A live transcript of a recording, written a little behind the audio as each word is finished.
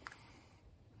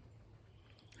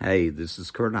Hey, this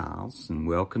is Kurt Niles, and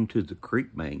welcome to the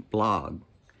Creek Bank blog.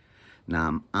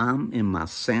 Now, I'm in my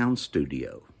sound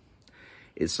studio.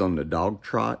 It's on the dog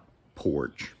trot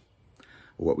porch,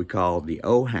 what we call the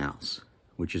old house,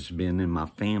 which has been in my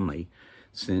family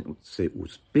since it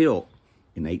was built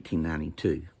in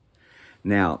 1892.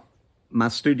 Now, my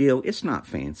studio, it's not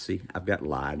fancy. I've got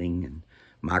lighting and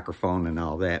microphone and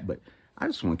all that, but I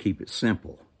just want to keep it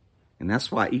simple. And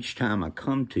that's why each time I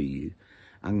come to you,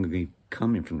 I'm going to be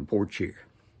coming from the porch here.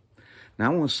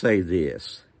 Now, I want to say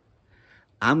this.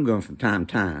 I'm going from time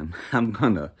to time, I'm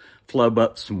going to flub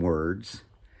up some words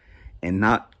and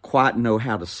not quite know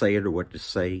how to say it or what to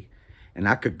say. And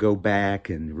I could go back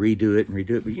and redo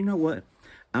it. But you know what?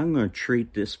 I'm going to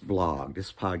treat this blog,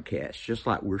 this podcast, just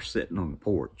like we're sitting on the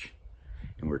porch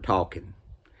and we're talking.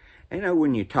 And you know,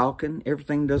 when you're talking,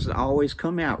 everything doesn't always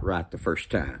come out right the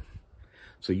first time.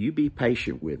 So you be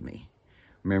patient with me.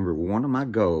 Remember, one of my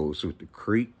goals with the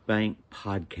Creek Bank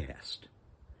podcast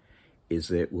is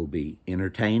that it will be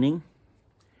entertaining,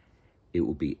 it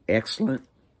will be excellent,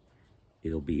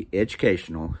 it'll be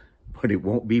educational, but it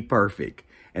won't be perfect.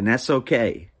 And that's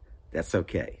okay. That's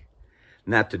okay.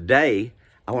 Now, today,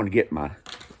 I want to get my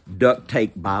duct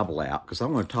tape Bible out because I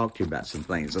want to talk to you about some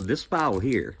things. So this Bible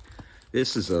here,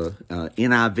 this is a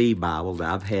NIV Bible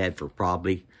that I've had for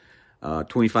probably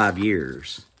 25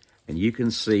 years. And you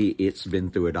can see it's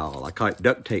been through it all. I call it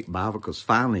duct tape Bible because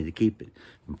finally, to keep it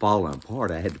from falling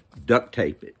apart, I had to duct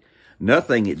tape it.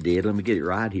 Nothing it did, let me get it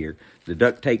right here. The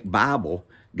duct tape Bible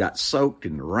got soaked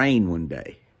in the rain one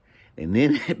day. And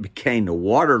then it became the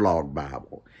waterlogged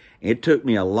Bible. It took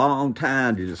me a long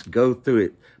time to just go through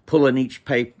it, pulling each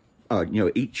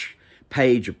each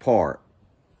page apart.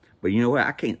 But you know what?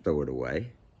 I can't throw it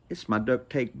away. It's my duct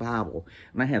tape Bible.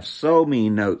 And I have so many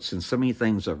notes and so many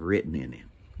things I've written in it.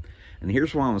 And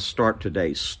here's where I'm going to start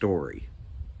today's story.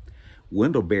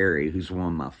 Wendell Berry, who's one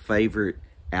of my favorite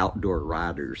outdoor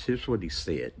writers, here's what he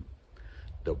said.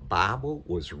 The Bible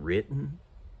was written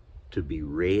to be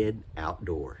read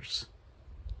outdoors.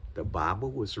 The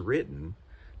Bible was written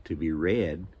to be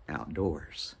read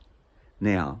outdoors.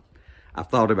 Now, I've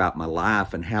thought about my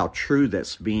life and how true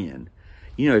that's been.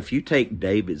 You know, if you take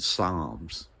David's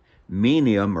Psalms,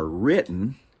 many of them are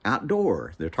written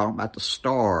outdoor. They're talking about the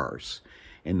stars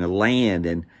and the land,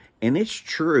 and it's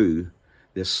true.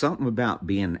 There's something about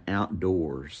being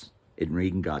outdoors and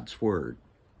reading God's Word.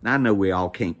 Now, I know we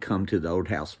all can't come to the old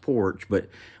house porch, but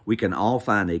we can all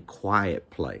find a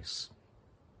quiet place.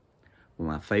 One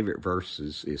of my favorite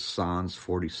verses is Psalms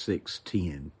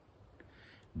 46:10.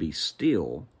 Be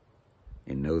still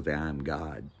and know that I am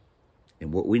God.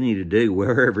 And what we need to do,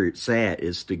 wherever it's at,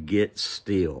 is to get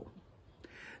still.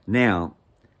 Now,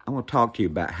 I want to talk to you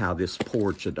about how this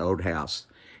porch at the old house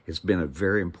has been a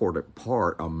very important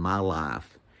part of my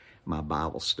life, my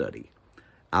Bible study.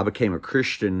 I became a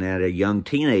Christian at a young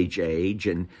teenage age,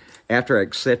 and after I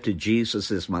accepted Jesus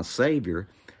as my Savior,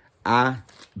 I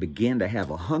began to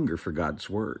have a hunger for God's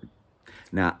Word.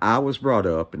 Now, I was brought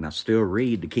up, and I still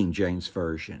read the King James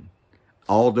Version.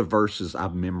 All the verses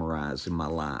I've memorized in my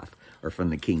life are from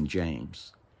the King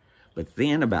James. But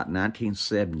then, about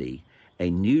 1970, a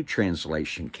new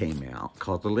translation came out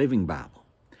called the Living Bible.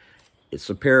 It's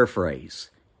a paraphrase.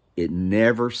 It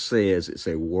never says it's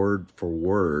a word for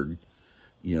word,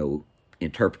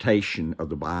 interpretation of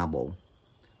the Bible,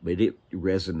 but it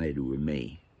resonated with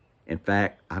me. In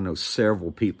fact, I know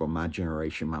several people in my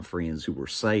generation, my friends, who were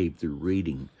saved through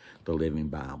reading the Living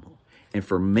Bible. And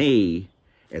for me,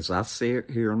 as I sit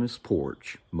here on this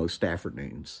porch most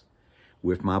afternoons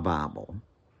with my Bible,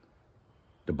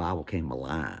 the Bible came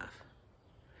alive.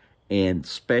 And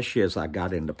especially as I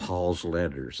got into Paul's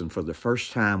letters and for the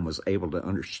first time was able to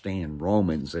understand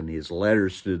Romans and his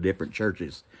letters to the different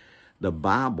churches, the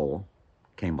Bible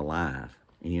came alive.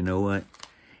 And you know what?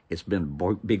 It's been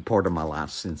a big part of my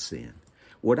life since then.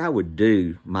 What I would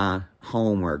do, my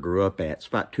home where I grew up at, it's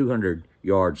about 200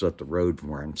 yards up the road from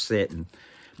where I'm sitting.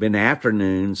 But in the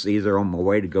afternoons, either on my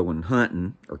way to going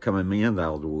hunting or coming in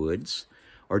out of the woods,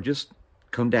 or just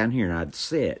come down here and I'd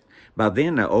sit. By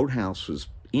then, the old house was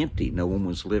empty. No one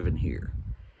was living here.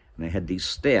 And they had these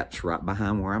steps right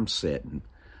behind where I'm sitting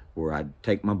where I'd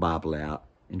take my Bible out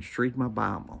and just read my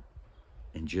Bible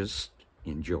and just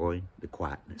enjoy the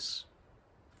quietness.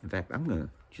 In fact, I'm going to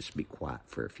just be quiet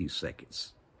for a few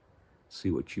seconds. See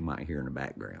what you might hear in the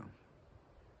background.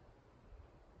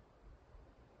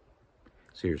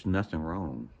 See, there's nothing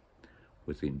wrong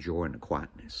with enjoying the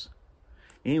quietness.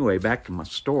 Anyway, back to my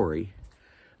story.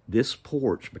 This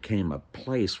porch became a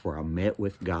place where I met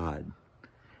with God.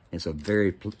 It's a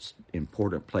very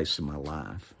important place in my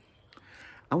life.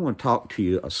 I want to talk to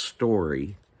you a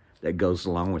story that goes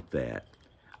along with that.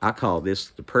 I call this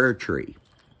the prayer tree.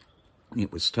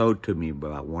 It was told to me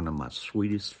by one of my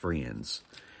sweetest friends,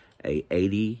 a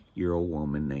 80-year-old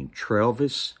woman named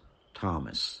Travis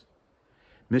Thomas.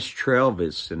 Miss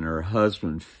Travis and her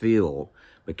husband Phil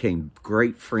became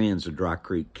great friends at Dry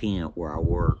Creek Camp where I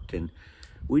worked, and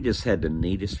we just had the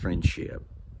neatest friendship.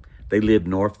 They lived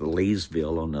north of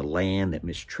Leesville on the land that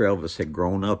Miss Travis had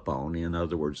grown up on. In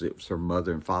other words, it was her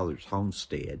mother and father's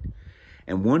homestead.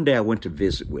 And one day I went to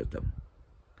visit with them.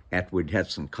 After we'd had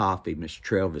some coffee, Miss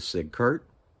Travis said, "Kurt,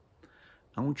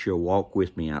 I want you to walk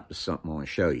with me out to something I want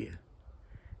to show you."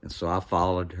 And so I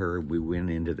followed her. We went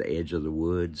into the edge of the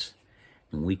woods,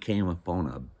 and we came upon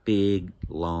a big,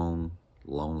 long,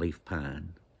 longleaf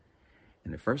pine.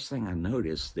 And the first thing I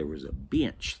noticed, there was a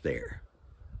bench there,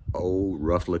 old,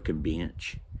 rough-looking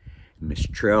bench. Miss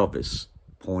Travis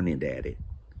pointed at it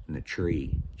in the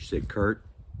tree. She said, "Kurt,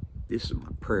 this is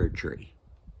my prayer tree.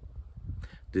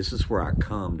 This is where I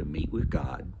come to meet with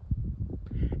God."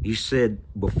 He said,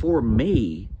 "Before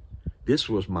me, this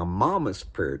was my mama's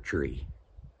prayer tree."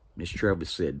 Miss Travis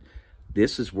said,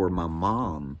 "This is where my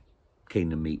mom came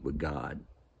to meet with God.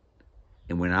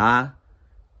 And when I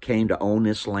came to own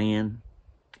this land,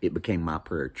 it became my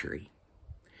prayer tree."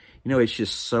 You know, it's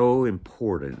just so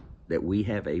important that we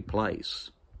have a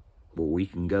place where we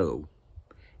can go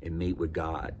and meet with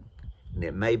God. And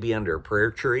it may be under a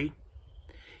prayer tree.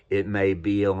 It may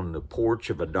be on the porch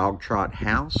of a dog trot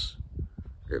house.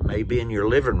 Or it may be in your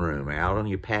living room, out on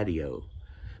your patio.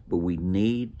 But we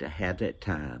need to have that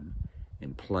time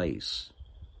and place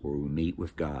where we meet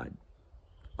with God.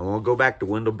 I want to go back to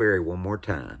Wendell Berry one more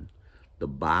time. The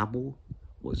Bible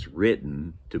was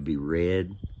written to be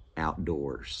read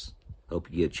outdoors. Hope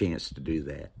you get a chance to do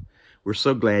that. We're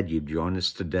so glad you've joined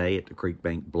us today at the Creek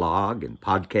Bank blog and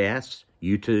podcasts,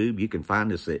 YouTube. You can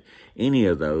find us at any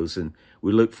of those, and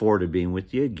we look forward to being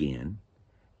with you again.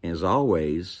 As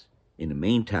always, in the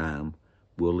meantime,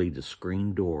 we'll leave the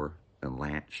screen door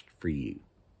unlatched for you.